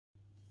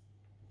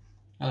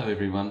Hello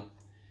everyone.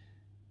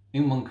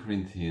 In 1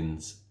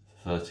 Corinthians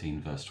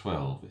 13 verse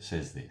 12 it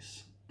says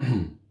this,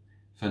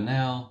 For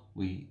now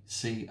we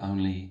see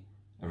only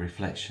a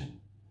reflection,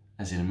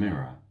 as in a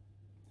mirror.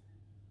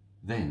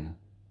 Then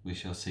we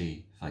shall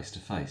see face to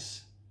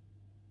face.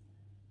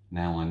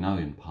 Now I know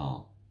in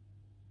part.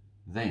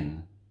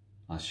 Then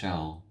I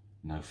shall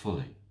know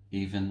fully,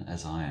 even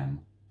as I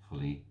am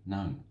fully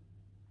known.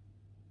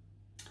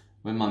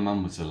 When my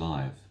mum was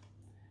alive,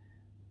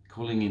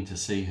 calling in to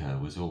see her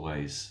was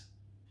always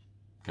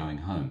going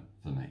home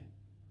for me.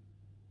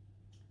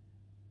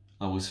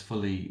 I was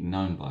fully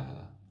known by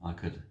her. I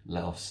could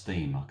let off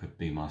steam. I could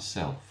be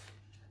myself.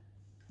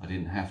 I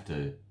didn't have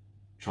to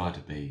try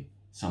to be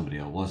somebody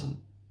I wasn't.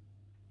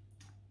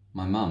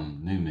 My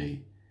mum knew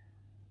me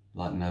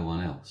like no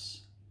one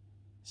else.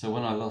 So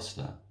when I lost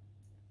her,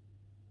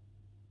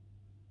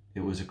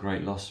 it was a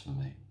great loss for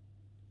me.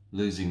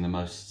 Losing the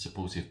most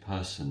supportive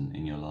person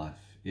in your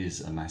life is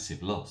a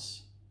massive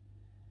loss.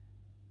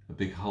 A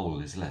big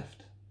hole is left.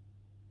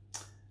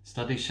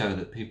 Studies show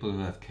that people who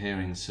have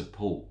caring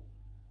support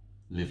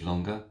live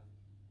longer,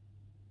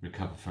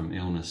 recover from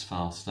illness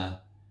faster,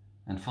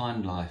 and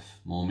find life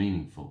more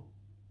meaningful.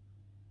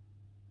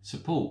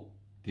 Support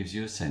gives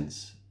you a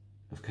sense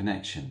of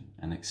connection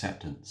and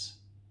acceptance,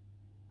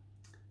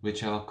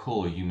 which are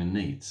core human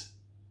needs.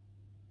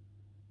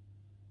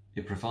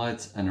 It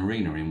provides an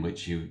arena in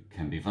which you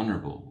can be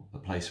vulnerable, a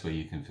place where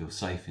you can feel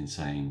safe in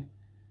saying,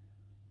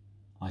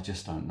 I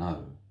just don't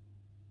know.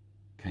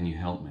 Can you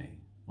help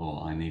me?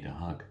 Or I need a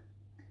hug.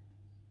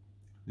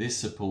 This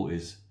support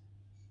is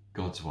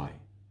God's way.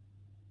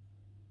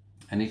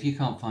 And if you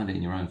can't find it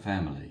in your own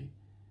family,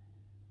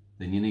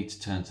 then you need to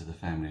turn to the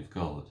family of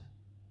God.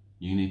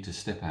 You need to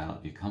step out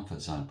of your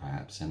comfort zone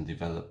perhaps and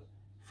develop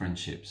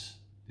friendships,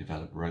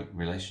 develop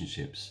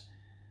relationships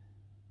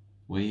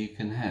where you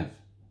can have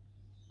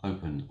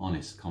open,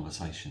 honest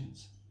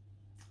conversations.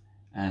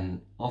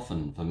 And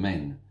often for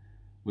men,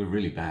 we're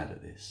really bad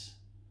at this.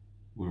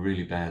 We're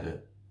really bad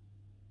at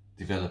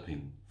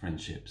developing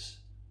friendships.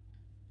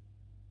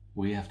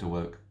 We have to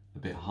work a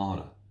bit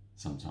harder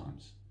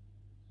sometimes.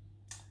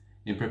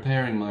 In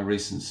preparing my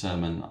recent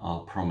sermon, Our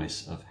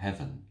Promise of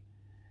Heaven,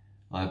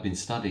 I have been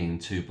studying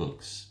two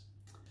books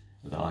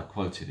that I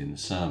quoted in the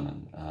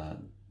sermon.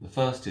 The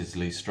first is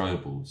Lee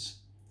Strobel's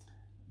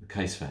The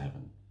Case for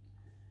Heaven,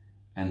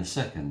 and the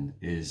second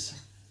is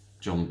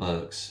John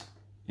Burke's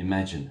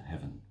Imagine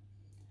Heaven.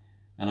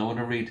 And I want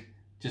to read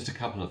just a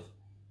couple of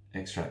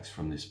extracts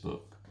from this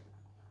book.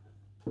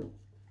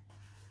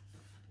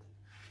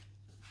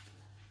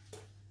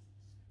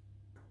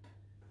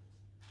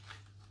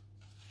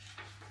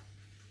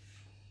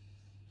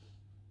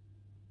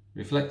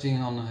 Reflecting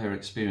on her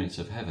experience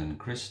of heaven,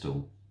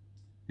 Crystal,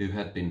 who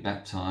had been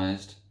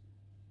baptized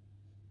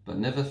but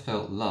never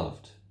felt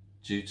loved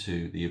due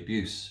to the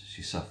abuse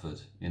she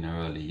suffered in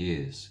her early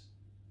years.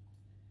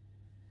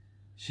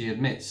 She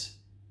admits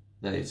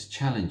that it's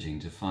challenging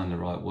to find the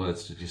right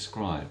words to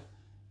describe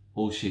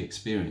all she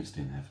experienced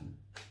in heaven,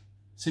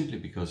 simply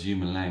because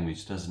human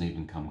language doesn't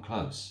even come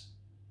close.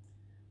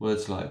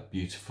 Words like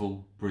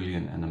beautiful,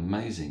 brilliant and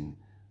amazing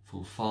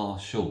fall far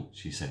short,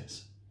 she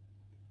says.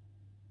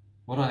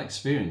 What I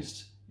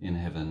experienced in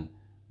heaven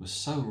was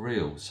so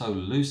real, so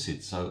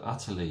lucid, so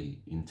utterly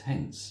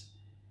intense.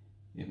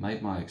 It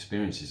made my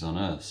experiences on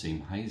earth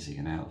seem hazy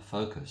and out of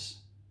focus.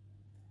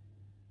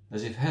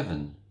 As if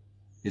heaven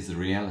is the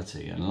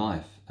reality and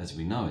life as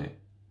we know it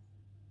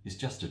is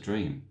just a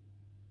dream.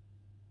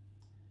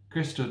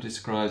 Crystal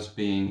describes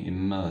being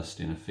immersed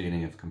in a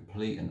feeling of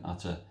complete and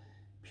utter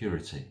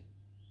purity,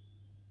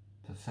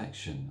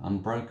 perfection,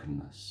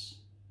 unbrokenness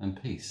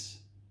and peace.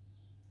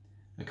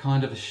 A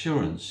kind of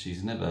assurance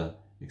she's never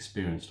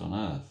experienced on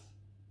earth.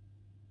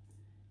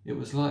 It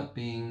was like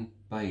being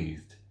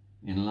bathed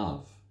in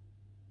love.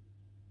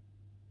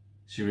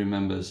 She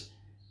remembers,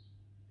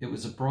 it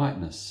was a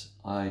brightness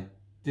I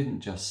didn't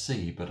just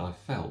see, but I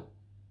felt.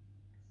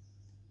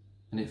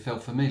 And it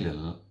felt familiar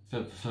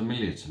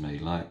to me,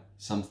 like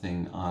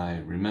something I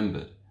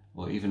remembered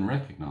or even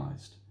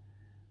recognised.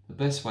 The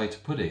best way to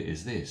put it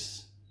is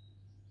this: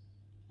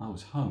 I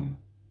was home.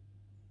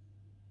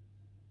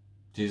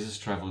 Jesus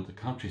travelled the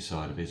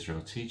countryside of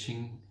Israel,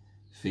 teaching,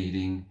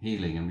 feeding,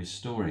 healing and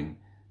restoring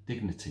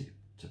dignity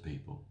to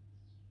people.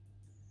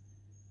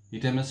 He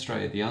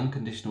demonstrated the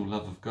unconditional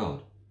love of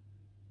God,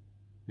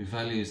 who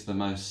values the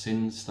most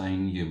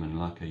sin-stained human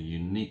like a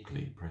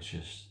uniquely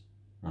precious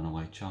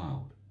runaway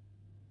child.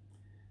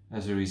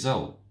 As a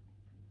result,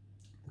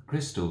 the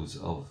Crystals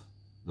of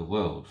the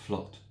world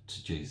flocked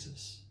to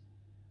Jesus.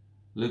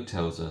 Luke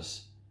tells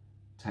us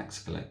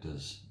tax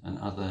collectors and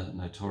other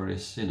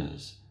notorious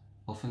sinners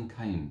often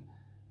came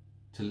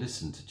to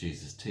listen to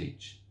Jesus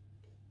teach.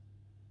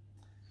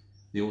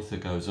 The author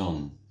goes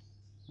on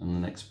the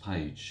next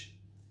page,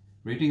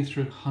 reading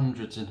through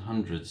hundreds and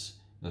hundreds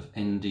of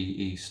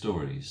NDE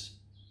stories,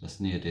 that's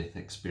near-death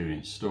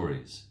experience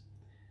stories.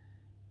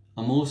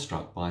 I'm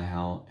awestruck by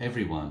how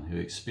everyone who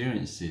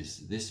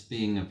experiences this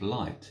being of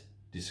light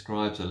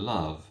describes a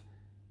love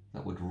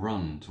that would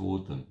run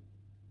toward them.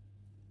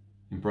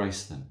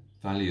 embrace them,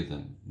 value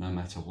them no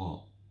matter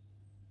what,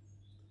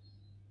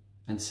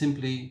 and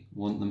simply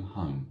want them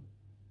home,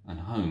 and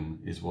home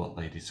is what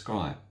they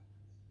describe.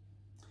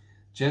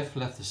 Jeff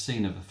left the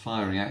scene of a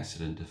fiery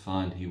accident to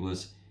find he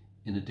was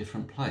in a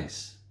different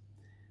place.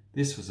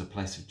 This was a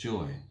place of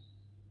joy.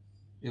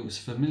 It was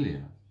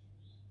familiar.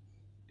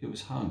 It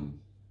was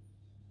home.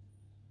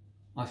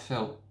 I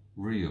felt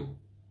real,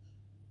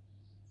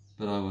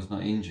 but I was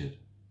not injured.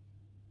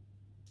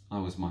 I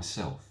was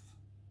myself.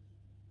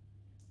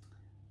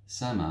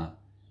 Sama,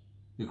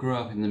 who grew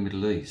up in the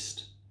Middle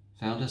East,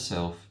 found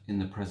herself in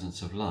the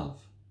presence of love.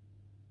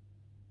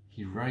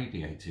 He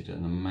radiated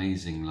an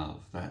amazing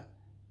love that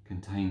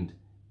contained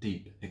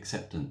deep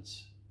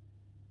acceptance.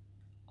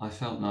 I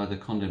felt neither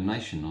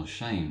condemnation nor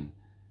shame.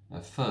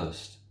 At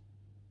first,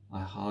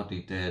 I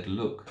hardly dared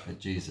look at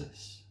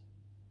Jesus.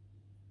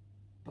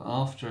 But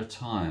after a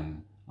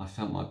time, I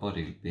felt my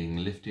body being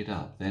lifted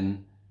up.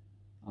 Then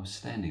I was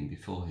standing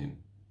before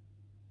him.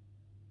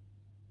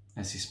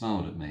 As he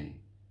smiled at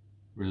me,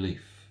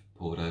 relief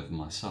poured over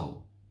my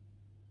soul.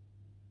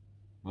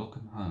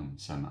 "Welcome home,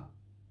 Sama,"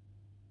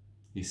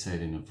 he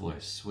said in a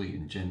voice sweet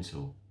and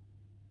gentle,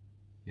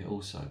 yet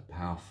also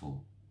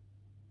powerful.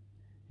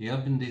 He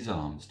opened his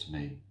arms to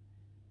me.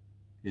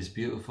 His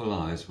beautiful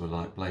eyes were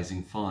like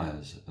blazing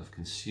fires of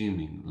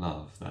consuming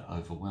love that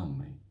overwhelmed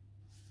me.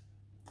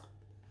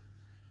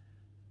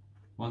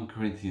 1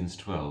 Corinthians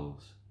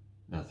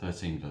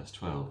 13 verse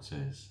 12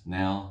 says,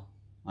 "Now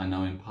I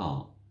know in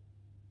part,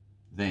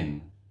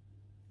 then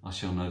I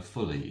shall know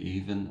fully,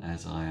 even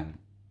as I am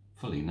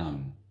fully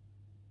known."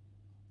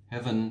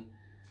 Heaven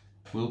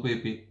will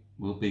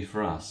be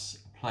for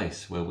us a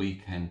place where we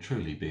can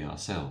truly be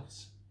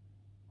ourselves.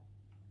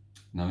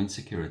 No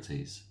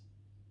insecurities.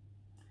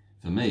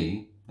 For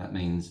me, that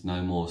means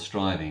no more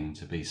striving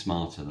to be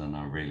smarter than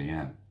I really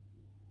am.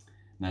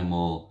 No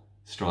more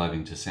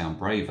striving to sound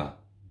braver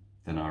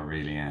than I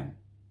really am.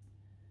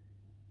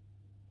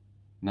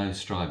 No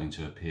striving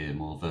to appear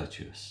more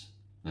virtuous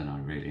than I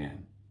really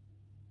am.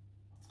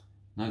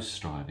 No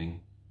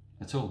striving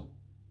at all.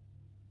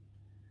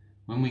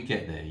 When we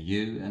get there,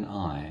 you and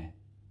I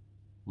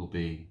will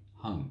be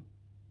home,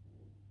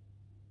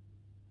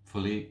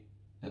 fully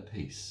at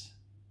peace,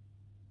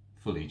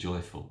 fully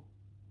joyful,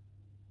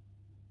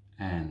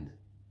 and,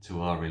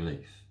 to our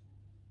relief,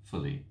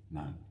 fully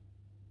known.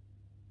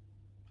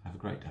 Have a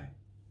great day.